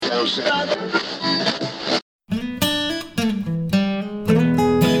Howdy,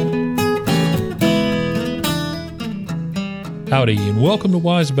 and welcome to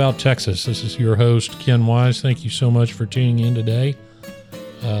Wise About Texas. This is your host, Ken Wise. Thank you so much for tuning in today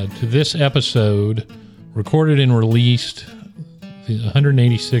to this episode, recorded and released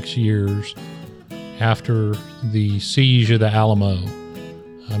 186 years after the siege of the Alamo.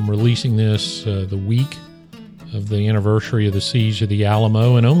 I'm releasing this the week of the anniversary of the siege of the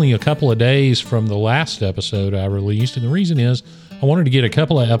Alamo, and only a couple of days from the last episode I released. And the reason is I wanted to get a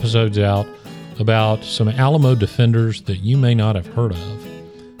couple of episodes out about some Alamo defenders that you may not have heard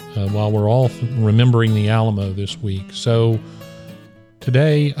of while we're all remembering the Alamo this week. So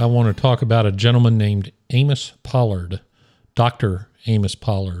today I want to talk about a gentleman named Amos Pollard, Dr. Amos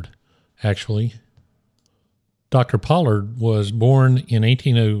Pollard, actually. Dr. Pollard was born in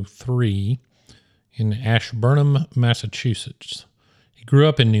 1803 in Ashburnham, Massachusetts. He grew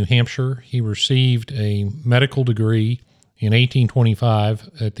up in New Hampshire. He received a medical degree in 1825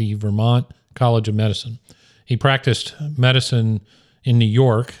 at the Vermont College of Medicine. He practiced medicine in New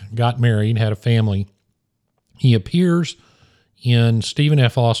York, got married, had a family. He appears in Stephen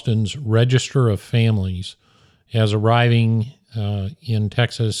F. Austin's Register of Families as arriving in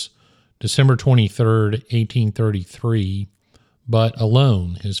Texas December 23rd, 1833, but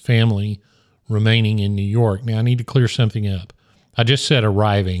alone, his family remaining in New York. Now, I need to clear something up. I just said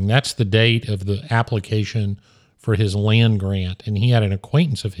arriving. That's the date of the application for his land grant, and he had an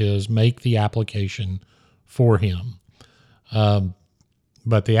acquaintance of his make the application for him.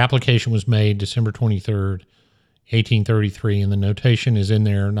 But the application was made December 23rd, 1833, and the notation is in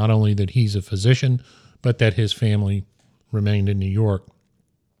there not only that he's a physician, but that his family remained in New York.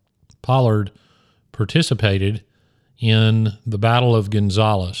 Pollard participated in the Battle of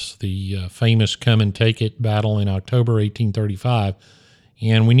Gonzales, the famous come-and-take-it battle in October 1835.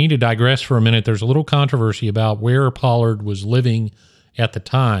 And we need to digress for a minute. There's a little controversy about where Pollard was living at the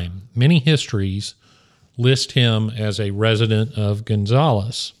time. Many histories list him as a resident of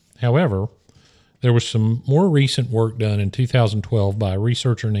Gonzales. However, there was some more recent work done in 2012 by a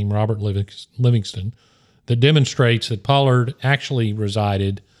researcher named Robert Livingston that demonstrates that Pollard actually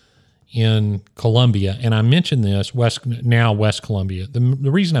resided in Columbia. And I mentioned this, West Columbia. The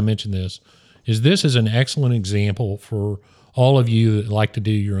reason I mention this is an excellent example for all of you that like to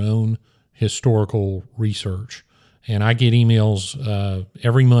do your own historical research. And I get emails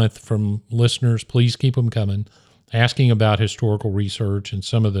every month from listeners, please keep them coming, asking about historical research and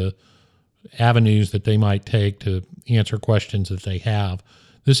some of the avenues that they might take to answer questions that they have.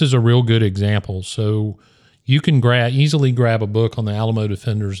 This is a real good example. So you can easily grab a book on the Alamo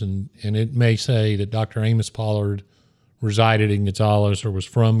Defenders, and it may say that Dr. Amos Pollard resided in Gonzales or was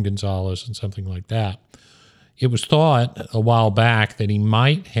from Gonzales and something like that. It was thought a while back that he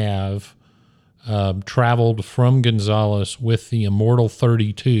might have traveled from Gonzales with the Immortal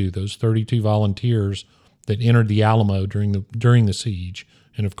 32, those 32 volunteers that entered the Alamo during the siege,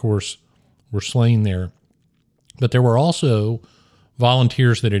 and of course were slain there. But there were also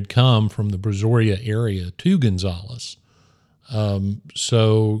volunteers that had come from the Brazoria area to Gonzales.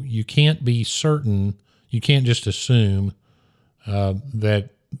 So you can't be certain, you can't just assume that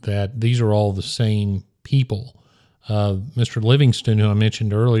these are all the same people. Mr. Livingston, who I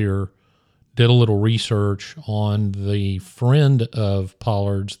mentioned earlier, did a little research on the friend of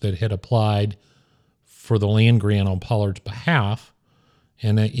Pollard's that had applied for the land grant on Pollard's behalf.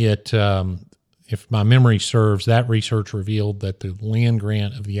 And if my memory serves, that research revealed that the land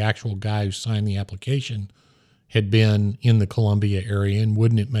grant of the actual guy who signed the application had been in the Columbia area, and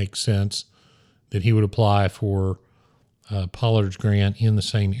wouldn't it make sense that he would apply for Pollard's grant in the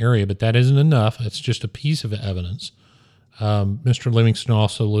same area? But that isn't enough. It's just a piece of evidence. Mr. Livingston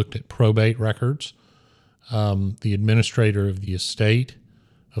also looked at probate records. The administrator of the estate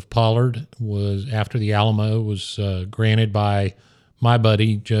of Pollard was, after the Alamo was granted by my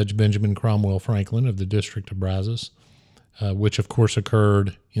buddy, Judge Benjamin Cromwell Franklin of the District of Brazos, which of course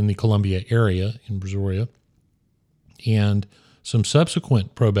occurred in the Columbia area in Brazoria, and some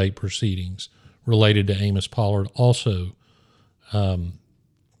subsequent probate proceedings related to Amos Pollard also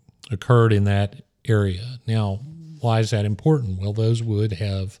occurred in that area. Now, why is that important? Well, those would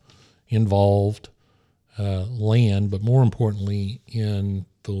have involved land, but more importantly, in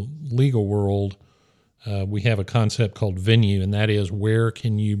the legal world, we have a concept called venue, and that is where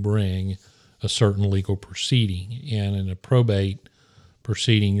can you bring a certain legal proceeding. And in a probate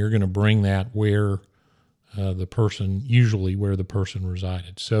proceeding, you're going to bring that where usually where the person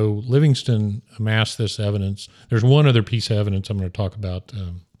resided. So Livingston amassed this evidence. There's one other piece of evidence I'm going to talk about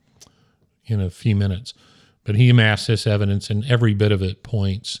in a few minutes. But he amassed this evidence, and every bit of it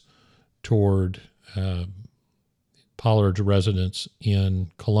points toward Pollard's residence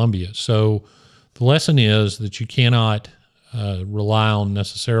in Columbia. So the lesson is that you cannot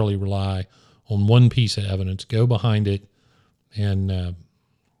necessarily rely on one piece of evidence. Go behind it and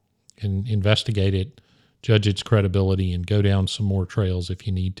investigate it, judge its credibility, and go down some more trails if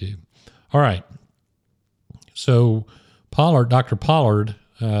you need to. All right. So Dr. Pollard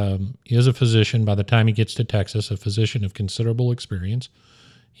is a physician by the time he gets to Texas, a physician of considerable experience.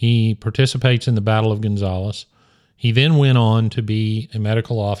 He participates in the Battle of Gonzales. He then went on to be a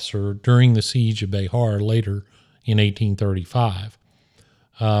medical officer during the siege of Behar later in 1835.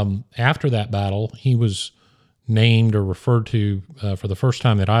 After that battle, he was named or referred to for the first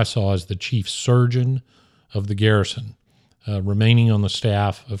time that I saw as the chief surgeon of the garrison, remaining on the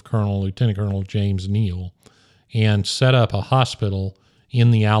staff of Lieutenant Colonel James Neal, and set up a hospital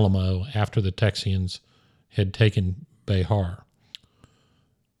in the Alamo after the Texians had taken Behar.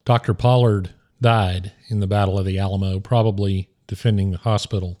 Dr. Pollard died in the Battle of the Alamo, probably defending the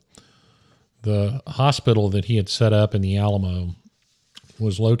hospital. The hospital that he had set up in the Alamo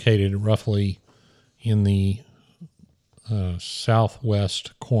was located roughly in the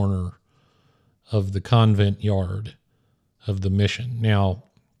southwest corner of the convent yard of the mission. Now,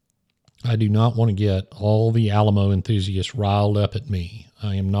 I do not want to get all the Alamo enthusiasts riled up at me.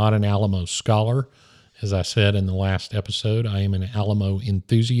 I am not an Alamo scholar. As I said in the last episode, I am an Alamo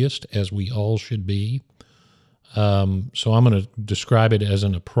enthusiast, as we all should be. So I'm going to describe it as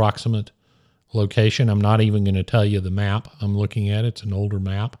an approximate location. I'm not even going to tell you the map I'm looking at. It's an older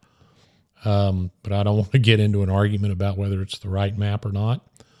map. But I don't want to get into an argument about whether it's the right map or not.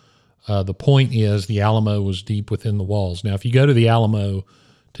 The point is the Alamo was deep within the walls. Now, if you go to the Alamo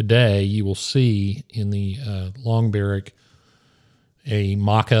today, you will see in the Long Barrack a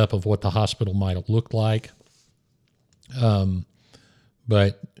mock-up of what the hospital might have looked like.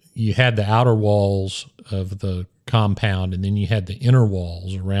 But you had the outer walls of the compound, and then you had the inner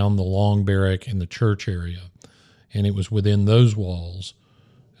walls around the Long Barrack and the church area. And it was within those walls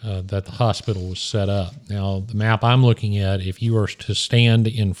that the hospital was set up. Now, the map I'm looking at, if you were to stand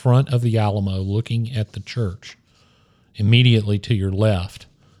in front of the Alamo looking at the church, immediately to your left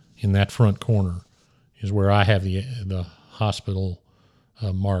in that front corner is where I have the hospital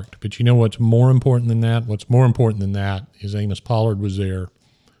marked. But you know what's more important than that? What's more important than that is Amos Pollard was there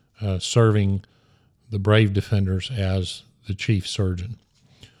serving the brave defenders as the chief surgeon.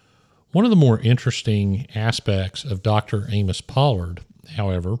 One of the more interesting aspects of Dr. Amos Pollard,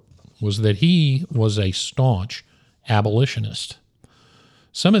 however, was that he was a staunch abolitionist.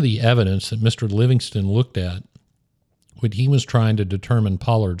 Some of the evidence that Mr. Livingston looked at when he was trying to determine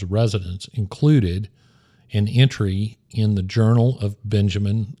Pollard's residence included an entry in the Journal of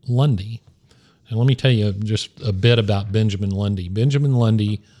Benjamin Lundy. And let me tell you just a bit about Benjamin Lundy. Benjamin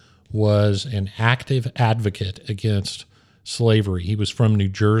Lundy was an active advocate against slavery. He was from New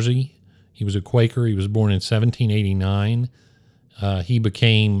Jersey. He was a Quaker. He was born in 1789. He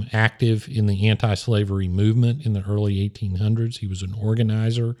became active in the anti-slavery movement in the early 1800s. He was an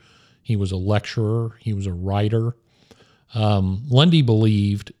organizer. He was a lecturer. He was a writer. Lundy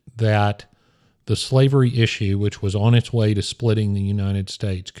believed that the slavery issue, which was on its way to splitting the United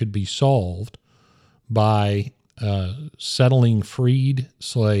States, could be solved by settling freed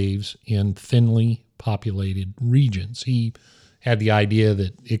slaves in thinly populated regions. He had the idea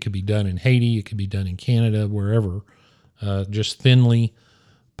that it could be done in Haiti, it could be done in Canada, wherever, just thinly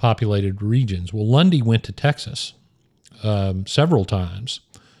populated regions. Well, Lundy went to Texas several times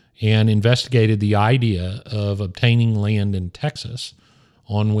and investigated the idea of obtaining land in Texas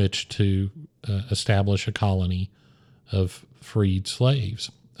on which to establish a colony of freed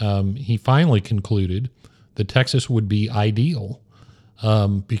slaves. He finally concluded that Texas would be ideal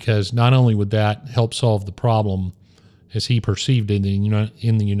because not only would that help solve the problem as he perceived it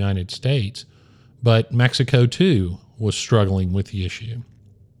in the United States, but Mexico too was struggling with the issue.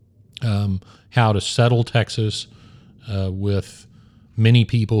 How to settle Texas with many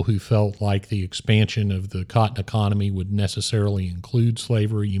people who felt like the expansion of the cotton economy would necessarily include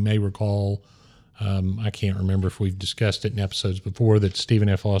slavery. You may recall, I can't remember if we've discussed it in episodes before, that Stephen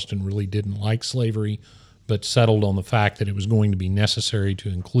F. Austin really didn't like slavery, but settled on the fact that it was going to be necessary to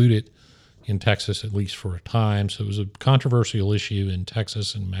include it in Texas, at least for a time. So it was a controversial issue in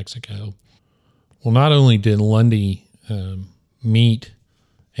Texas and Mexico. Well, not only did Lundy meet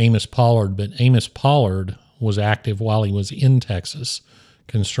Amos Pollard, but Amos Pollard was active while he was in Texas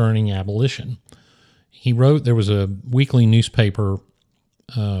concerning abolition. He wrote, there was a weekly newspaper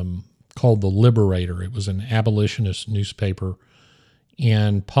called The Liberator. It was an abolitionist newspaper.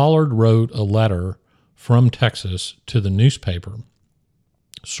 And Pollard wrote a letter from Texas to the newspaper,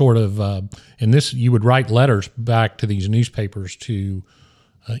 sort of, and this, you would write letters back to these newspapers to,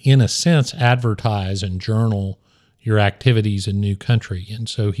 in a sense, advertise and journal your activities in new country. And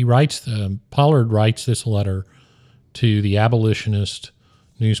so Pollard writes this letter to the abolitionist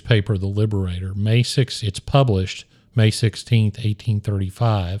newspaper, The Liberator. It's published May 16th,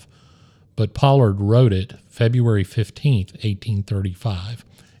 1835, but Pollard wrote it February 15th, 1835,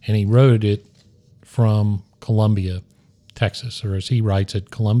 and he wrote it from Columbia, Texas, or as he writes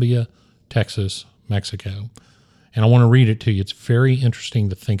it, Columbia, Texas, Mexico. And I want to read it to you. It's very interesting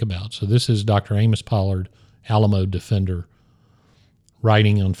to think about. So this is Dr. Amos Pollard, Alamo Defender,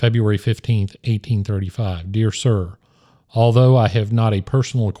 writing on February 15th, 1835. Dear Sir, although I have not a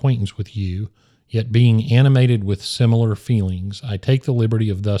personal acquaintance with you, yet being animated with similar feelings, I take the liberty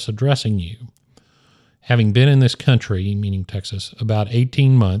of thus addressing you. Having been in this country, meaning Texas, about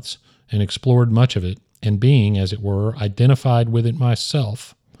 18 months and explored much of it, and being, as it were, identified with it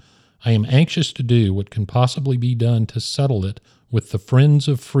myself, I am anxious to do what can possibly be done to settle it with the friends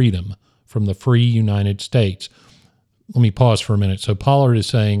of freedom from the free United States. Let me pause for a minute. So Pollard is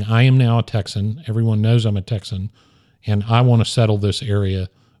saying, I am now a Texan. Everyone knows I'm a Texan, and I want to settle this area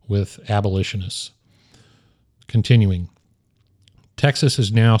with abolitionists. Continuing, Texas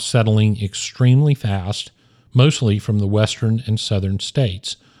is now settling extremely fast, mostly from the western and southern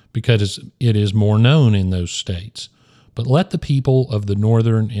states, because it is more known in those states. But let the people of the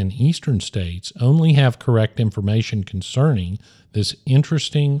northern and eastern states only have correct information concerning this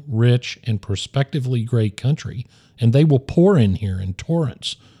interesting, rich, and prospectively great country, and they will pour in here in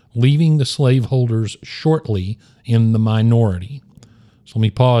torrents, leaving the slaveholders shortly in the minority. So let me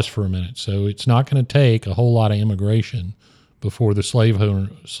pause for a minute. So it's not going to take a whole lot of immigration before the slave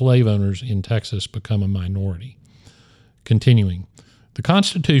owners in Texas become a minority. Continuing, the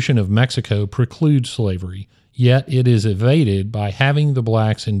Constitution of Mexico precludes slavery, yet it is evaded by having the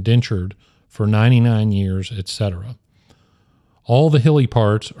blacks indentured for 99 years, etc. All the hilly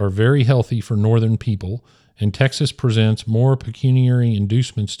parts are very healthy for northern people, and Texas presents more pecuniary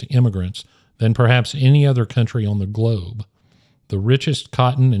inducements to immigrants than perhaps any other country on the globe. The richest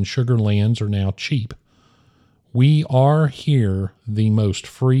cotton and sugar lands are now cheap. We are here the most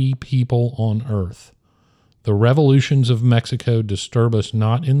free people on earth. The revolutions of Mexico disturb us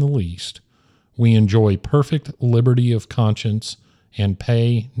not in the least. We enjoy perfect liberty of conscience and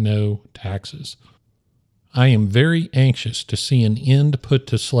pay no taxes. I am very anxious to see an end put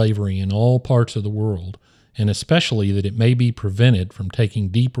to slavery in all parts of the world, and especially that it may be prevented from taking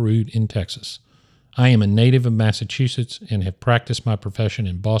deep root in Texas. I am a native of Massachusetts and have practiced my profession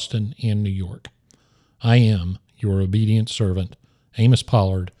in Boston and New York. I am your obedient servant, Amos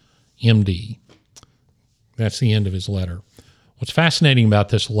Pollard, M.D. That's the end of his letter. What's fascinating about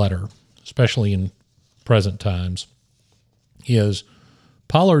this letter, especially in present times, is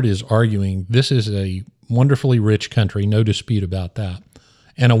Pollard is arguing this is a wonderfully rich country, no dispute about that,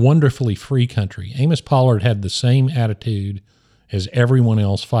 and a wonderfully free country. Amos Pollard had the same attitude as everyone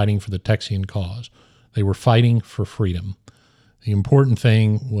else fighting for the Texian cause. They were fighting for freedom. The important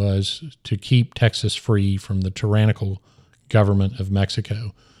thing was to keep Texas free from the tyrannical government of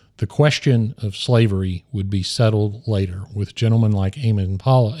Mexico. The question of slavery would be settled later, with gentlemen like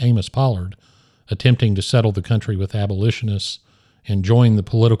Amos Pollard attempting to settle the country with abolitionists and join the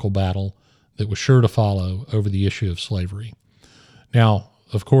political battle that was sure to follow over the issue of slavery. Now,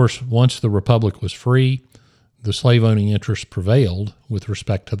 of course, once the Republic was free, the slave-owning interest prevailed with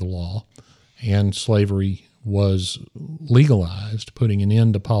respect to the law, and slavery was legalized, putting an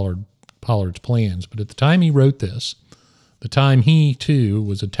end to Pollard's plans. But at the time he wrote this, the time he, too,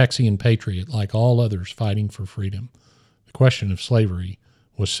 was a Texian patriot like all others fighting for freedom, the question of slavery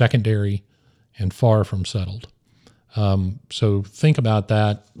was secondary and far from settled. So think about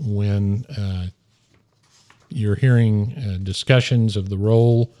that when you're hearing discussions of the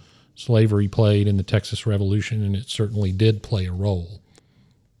role slavery played in the Texas Revolution, and it certainly did play a role.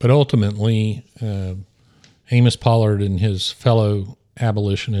 But ultimately, Amos Pollard and his fellow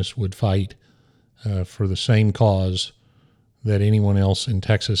abolitionists would fight for the same cause that anyone else in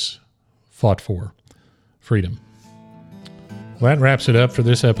Texas fought for, freedom. Well, that wraps it up for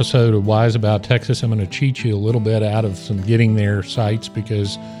this episode of Wise About Texas. I'm going to cheat you a little bit out of some getting there sites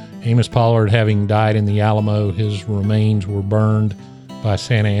because Amos Pollard, having died in the Alamo, his remains were burned by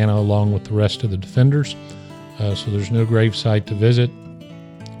Santa Anna along with the rest of the defenders. So there's no grave site to visit.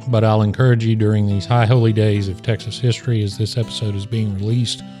 But I'll encourage you during these high holy days of Texas history, as this episode is being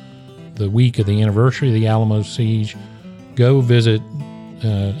released, the week of the anniversary of the Alamo siege, go visit,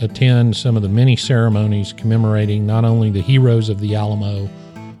 attend some of the many ceremonies commemorating not only the heroes of the Alamo,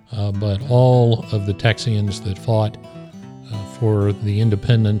 but all of the Texians that fought for the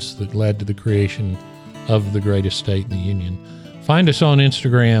independence that led to the creation of the greatest state in the Union. Find us on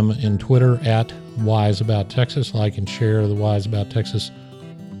Instagram and Twitter at Wise About Texas. Like and share the Wise About Texas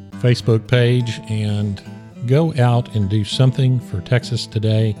Facebook page, and go out and do something for Texas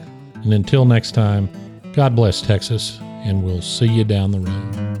today. And until next time, God bless Texas, and we'll see you down the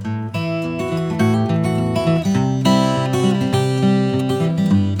road.